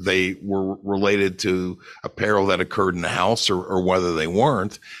whether they were related to a peril that occurred in the house or whether they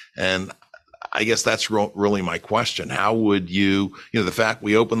weren't. And I guess that's really my question. How would you, the fact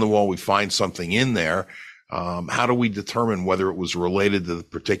we open the wall, we find something in there, how do we determine whether it was related to the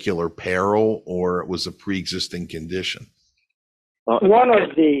particular peril or it was a pre-existing condition?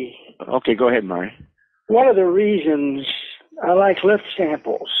 Okay, go ahead, Marty. One of the reasons I like lift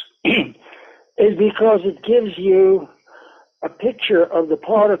samples is because it gives you a picture of the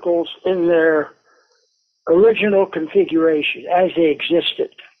particles in their original configuration as they existed.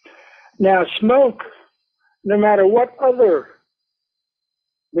 Now, smoke, no matter what other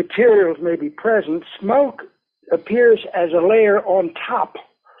materials may be present, smoke appears as a layer on top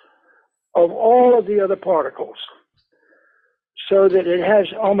of all of the other particles, so that it has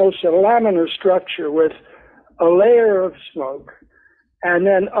almost a laminar structure with a layer of smoke and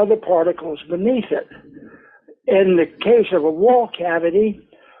then other particles beneath it. In the case of a wall cavity,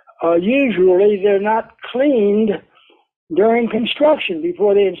 usually they're not cleaned during construction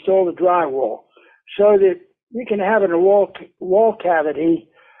before they install the drywall, so that you can have in a wall cavity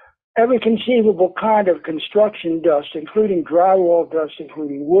every conceivable kind of construction dust, including drywall dust,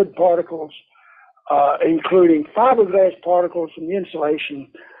 including wood particles, including fiberglass particles from the insulation.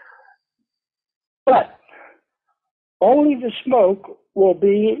 But only the smoke will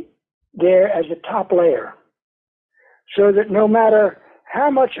be there as a top layer, so that no matter how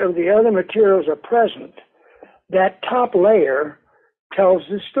much of the other materials are present, that top layer tells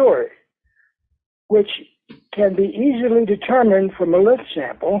the story, which can be easily determined from a lift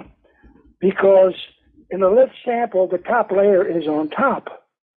sample, because in a lift sample, the top layer is on top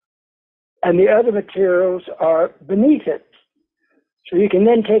and the other materials are beneath it. So you can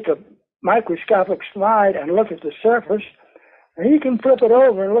then take a microscopic slide and look at the surface, and you can flip it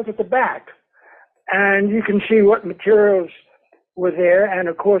over and look at the back, and you can see what materials were there. And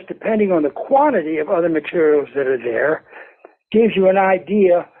of course, depending on the quantity of other materials that are there, gives you an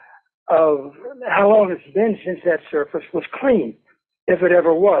idea of how long it's been since that surface was clean, if it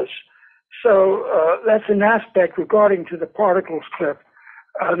ever was. So that's an aspect regarding to the particles clip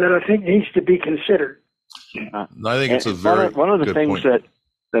that I think needs to be considered. I think it's a very one of the good things point.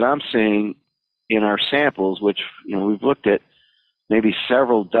 that I'm seeing in our samples, which we've looked at maybe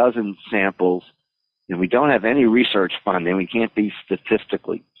several dozen samples, and we don't have any research funding. We can't be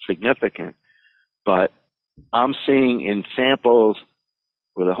statistically significant, but I'm seeing in samples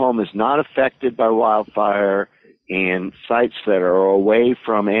where the home is not affected by wildfire and sites that are away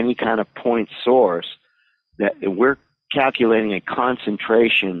from any kind of point source, that we're calculating a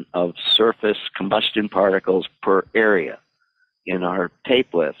concentration of surface combustion particles per area in our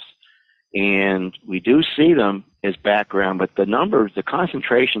tape lifts. And we do see them as background, but the numbers, the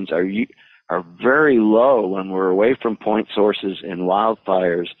concentrations are very low when we're away from point sources and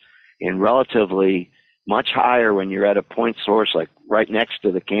wildfires, and relatively much higher when you're at a point source like right next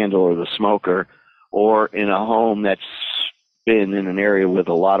to the candle or the smoker, or in a home that's been in an area with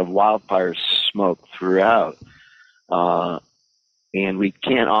a lot of wildfire smoke throughout. And we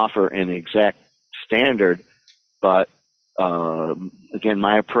can't offer an exact standard, but again,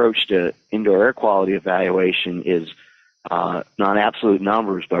 my approach to indoor air quality evaluation is not absolute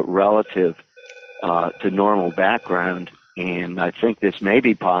numbers, but relative to normal background. And I think this may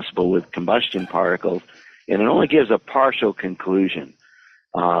be possible with combustion particles, and it only gives a partial conclusion.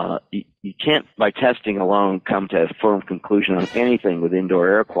 You can't, by testing alone, come to a firm conclusion on anything with indoor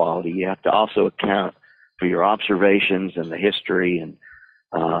air quality. You have to also account for your observations and the history and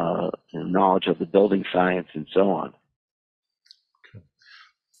knowledge of the building science and so on.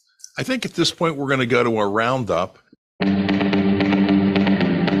 I think at this point we're going to go to a roundup.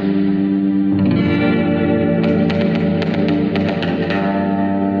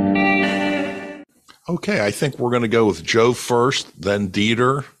 Okay, I think we're going to go with Joe first, then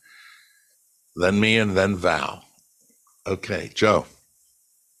Dieter, then me, and then Val. Okay, Joe.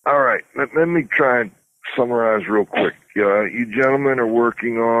 All right, let me try and summarize real quick. You gentlemen are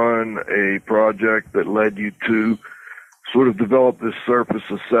working on a project that led you to sort of develop this surface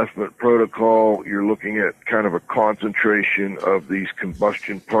assessment protocol. You're looking at kind of a concentration of these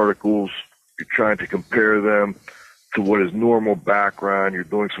combustion particles. You're trying to compare them to what is normal background. You're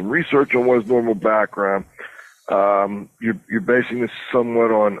doing some research on what is normal background. You're basing this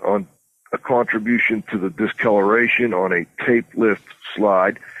somewhat on a contribution to the discoloration on a tape lift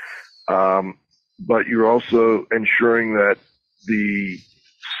slide. But you're also ensuring that the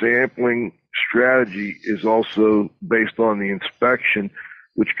sampling strategy is also based on the inspection,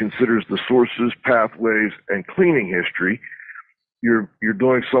 which considers the sources, pathways, and cleaning history. You're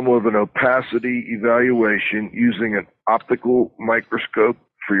doing somewhat of an opacity evaluation using an optical microscope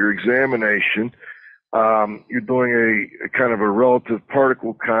for your examination. You're doing a kind of a relative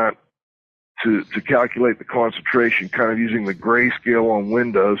particle count to calculate the concentration, kind of using the grayscale on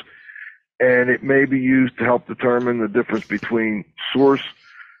windows. And it may be used to help determine the difference between source,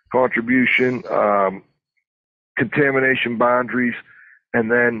 contribution, contamination boundaries, and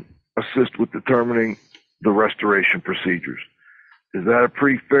then assist with determining the restoration procedures. Is that a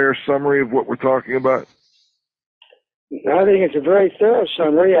pretty fair summary of what we're talking about? I think it's a very thorough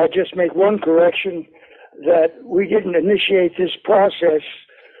summary. I just make one correction, that we didn't initiate this process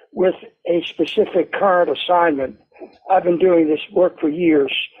with a specific current assignment. I've been doing this work for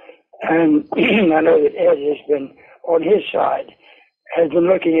years, and I know that Ed has been, on his side, has been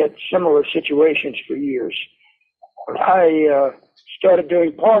looking at similar situations for years. I started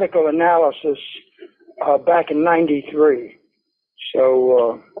doing particle analysis back in '93.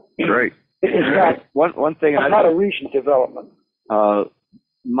 So Great. It's not One thing, not a recent development.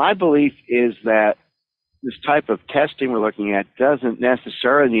 my belief is that this type of testing we're looking at doesn't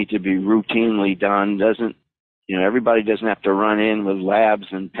necessarily need to be routinely done. Everybody doesn't have to run in with labs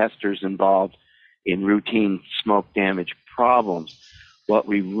and testers involved in routine smoke damage problems. What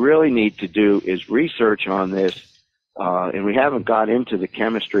we really need to do is research on this, and we haven't got into the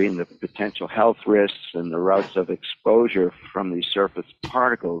chemistry and the potential health risks and the routes of exposure from these surface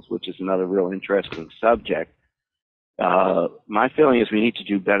particles, which is another real interesting subject. My feeling is we need to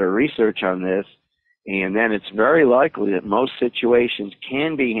do better research on this, and then it's very likely that most situations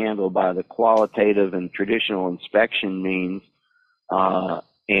can be handled by the qualitative and traditional inspection means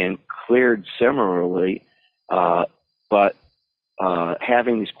and cleared similarly, but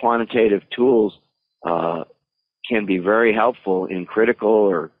having these quantitative tools can be very helpful in critical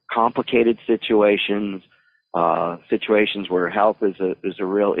or complicated situations, situations where health is a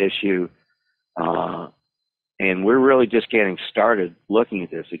real issue. And we're really just getting started looking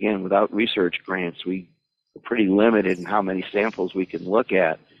at this. Again, without research grants, we're pretty limited in how many samples we can look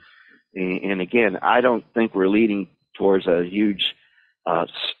at. And again, I don't think we're leading towards a huge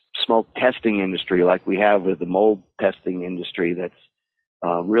smoke testing industry like we have with the mold testing industry that's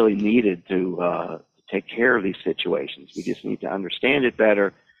really needed to take care of these situations. We just need to understand it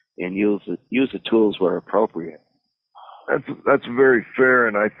better and use the tools where appropriate. That's very fair,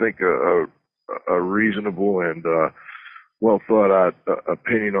 and I think a reasonable and well thought out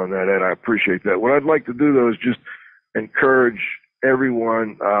opinion on that, Ed. I appreciate that. What I'd like to do, though, is just encourage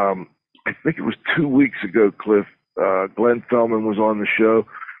everyone. I think it was 2 weeks ago, Cliff, Glenn Fellman was on the show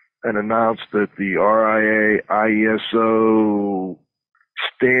and announced that the RIA IESO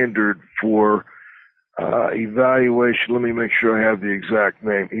standard for evaluation, let me make sure I have the exact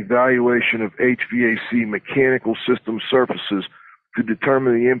name, evaluation of HVAC mechanical system surfaces to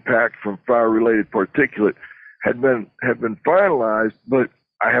determine the impact from fire-related particulate had been finalized, but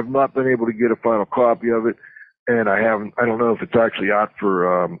I have not been able to get a final copy of it, and I don't know if it's actually out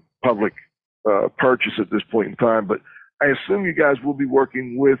for public purchase at this point in time, but I assume you guys will be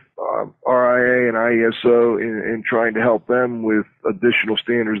working with RIA and IESO in trying to help them with additional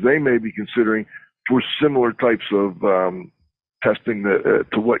standards they may be considering for similar types of testing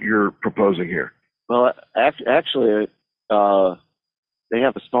to what you're proposing here. Well, actually, they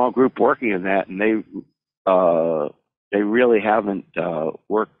have a small group working on that, and they really haven't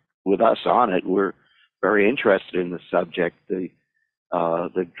worked with us on it. We're very interested in the subject. The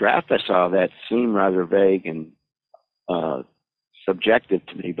draft I saw that seemed rather vague and subjective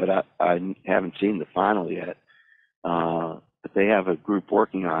to me, but I haven't seen the final yet. But they have a group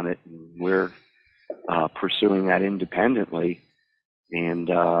working on it, and we're pursuing that independently, and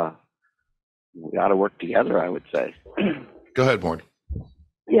we got to work together, I would say. Go ahead, Marty.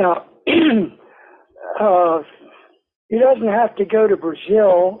 Yeah. He doesn't have to go to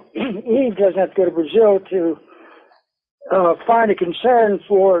Brazil. Eve doesn't have to go to Brazil to find a concern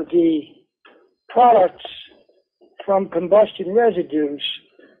for the products from combustion residues.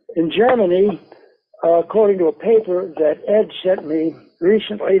 In Germany, according to a paper that Ed sent me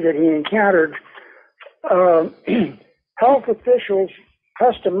recently that he encountered, health officials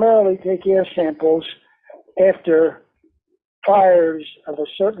customarily take air samples after fires of a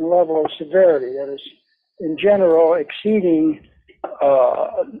certain level of severity, that is, in general, exceeding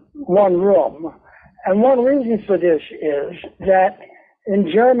one room. And one reason for this is that in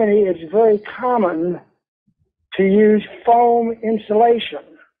Germany it's very common to use foam insulation,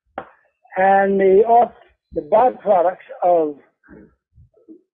 and the byproducts of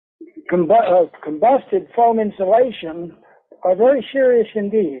combusted foam insulation are very serious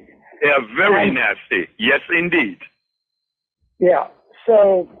indeed. They are very nasty. Yes, indeed. Yeah.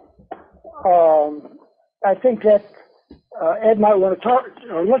 So I think that Ed might want to talk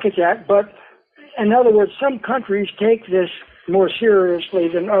or look at that. But in other words, some countries take this more seriously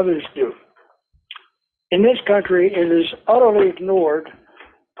than others do. In this country, it is utterly ignored,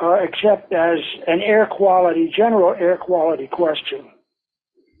 except as an general air quality question.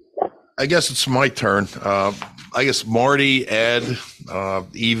 I guess it's my turn. I guess Marty, Ed,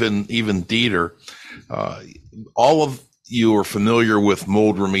 even Dieter, all of you are familiar with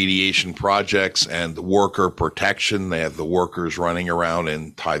mold remediation projects and the worker protection. They have the workers running around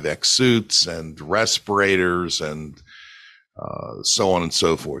in Tyvek suits and respirators and so on and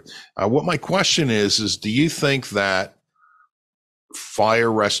so forth. What my question is do you think that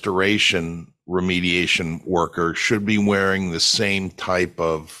fire restoration remediation workers should be wearing the same type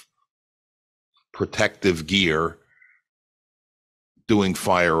of protective gear doing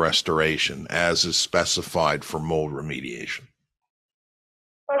fire restoration as is specified for mold remediation?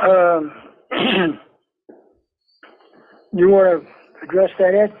 You want to address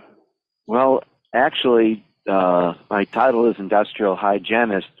that, Ed? Well, actually, my title is industrial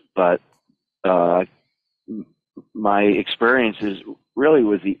hygienist, but my experience is really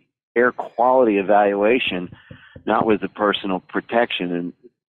with the air quality evaluation, not with the personal protection. And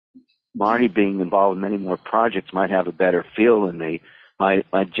Marty, being involved in many more projects, might have a better feel than me. My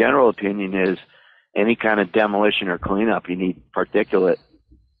general opinion is any kind of demolition or cleanup, you need particulate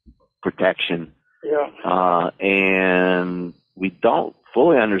protection. Yeah. And we don't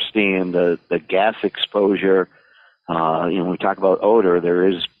fully understand the gas exposure. When we talk about odor, there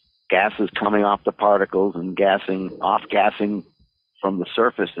is gases coming off the particles and off-gassing from the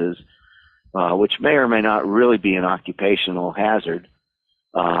surfaces, which may or may not really be an occupational hazard.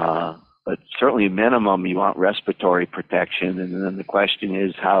 But certainly minimum, you want respiratory protection. And then the question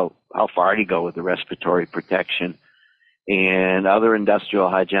is how far do you go with the respiratory protection? And other industrial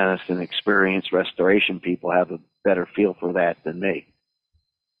hygienists and experienced restoration people have a better feel for that than me.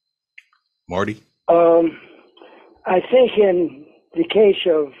 Marty? I think in the case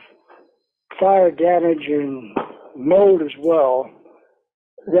of fire damage and mold as well,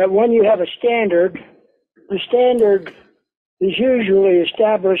 that when you have a standard, the standard is usually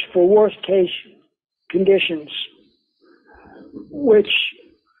established for worst case conditions, which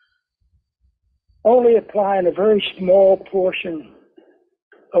only apply in a very small portion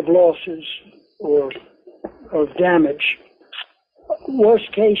of losses or of damage.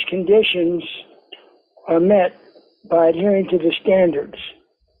 Worst case conditions are met by adhering to the standards,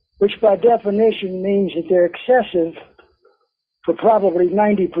 which by definition means that they're excessive for probably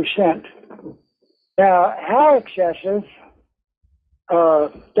 90%. Now, how excessive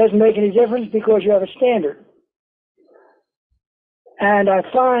doesn't make any difference because you have a standard. And I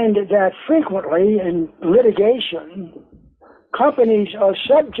find that frequently in litigation, companies are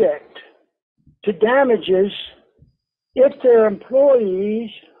subject to damages if their employees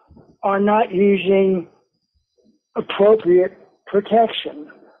are not using appropriate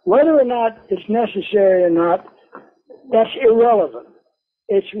protection. Whether or not it's necessary or not, that's irrelevant.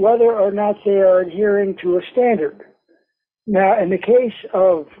 It's whether or not they are adhering to a standard. Now, in the case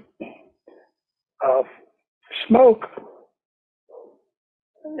of smoke,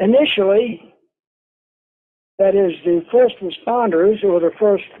 initially, that is, the first responders or the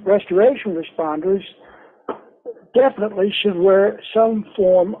first restoration responders definitely should wear some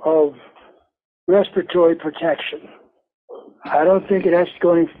form of respiratory protection. I don't think it has to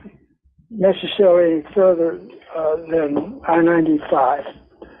go necessarily any further than I-95,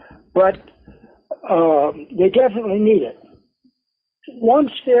 but they definitely need it.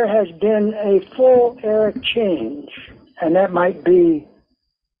 Once there has been a full air change, and that might be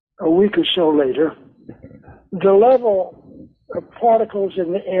a week or so later, the level of particles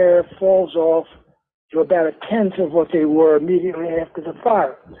in the air falls off to about a tenth of what they were immediately after the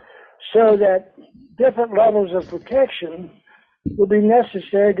fire. So that different levels of protection will be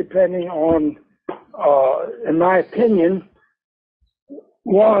necessary depending on, in my opinion,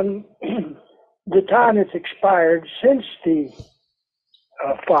 one, the time it's expired since the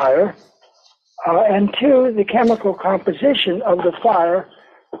fire, and two, the chemical composition of the fire,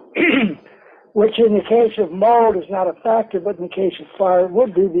 which in the case of mold is not a factor, but in the case of fire it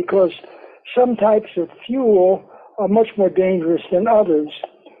would be, because some types of fuel are much more dangerous than others.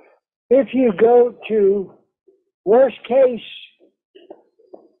 If you go to worst case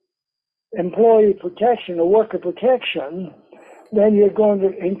employee protection or worker protection, then you're going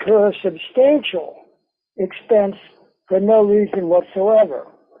to incur a substantial expense for no reason whatsoever,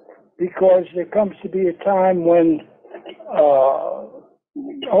 because there comes to be a time when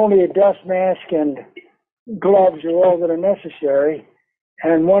only a dust mask and gloves are all that are necessary,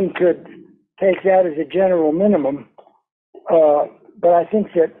 and one could take that as a general minimum. But I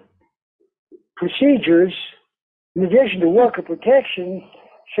think that procedures, in addition to worker protection,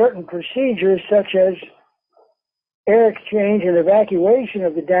 certain procedures such as air exchange and evacuation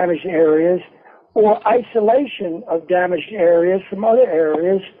of the damaged areas or isolation of damaged areas from other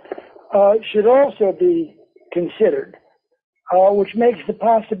areas should also be considered, which makes the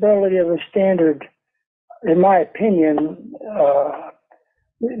possibility of a standard in my opinion,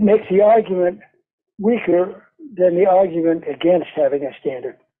 it makes the argument weaker than the argument against having a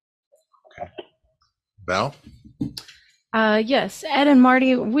standard. Okay. Val? Yes, Ed and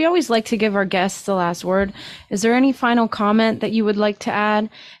Marty, we always like to give our guests the last word. Is there any final comment that you would like to add?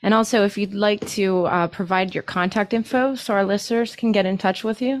 And also, if you'd like to provide your contact info so our listeners can get in touch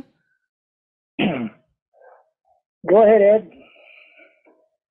with you. Go ahead, Ed.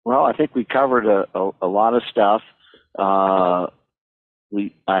 Well, I think we covered a lot of stuff. I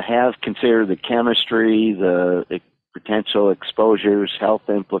have considered the chemistry, the potential exposures, health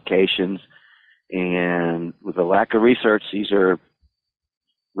implications, and with the lack of research, these are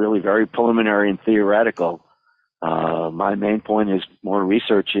really very preliminary and theoretical. My main point is more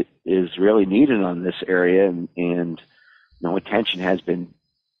research is really needed on this area, and no attention has been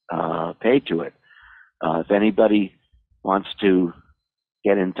paid to it. If anybody wants to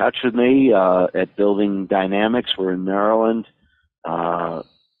get in touch with me at Building Dynamics, we're in Maryland,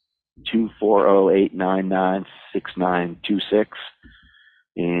 240-899-6926.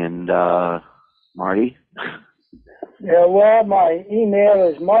 And Marty? Yeah, well, my email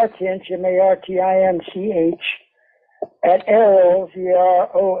is martinch, martinch, at arols.com.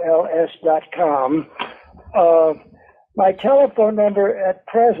 My telephone number at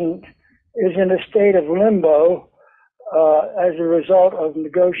present is in a state of limbo as a result of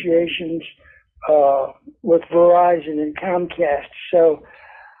negotiations with Verizon and Comcast. So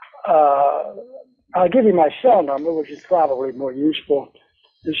I'll give you my cell number, which is probably more useful.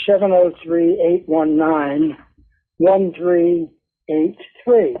 It's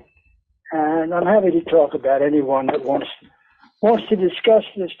 703-819-1383. And I'm happy to talk about anyone that wants to discuss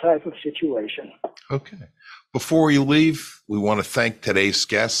this type of situation. Okay. Before we leave, we want to thank today's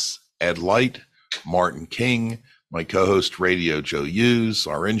guests, Ed Light, Martin King, my co-host Radio Joe Hughes,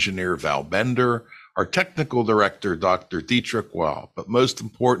 our engineer Val Bender, our technical director Dr. Dietrich Well. But most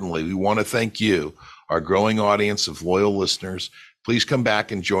importantly, we want to thank you, our growing audience of loyal listeners. Please come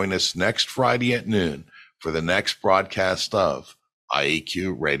back and join us next Friday at noon for the next broadcast of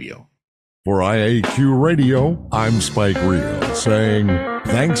IAQ Radio. For IAQ Radio, I'm Spike Reel saying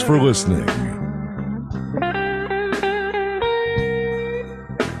thanks for listening.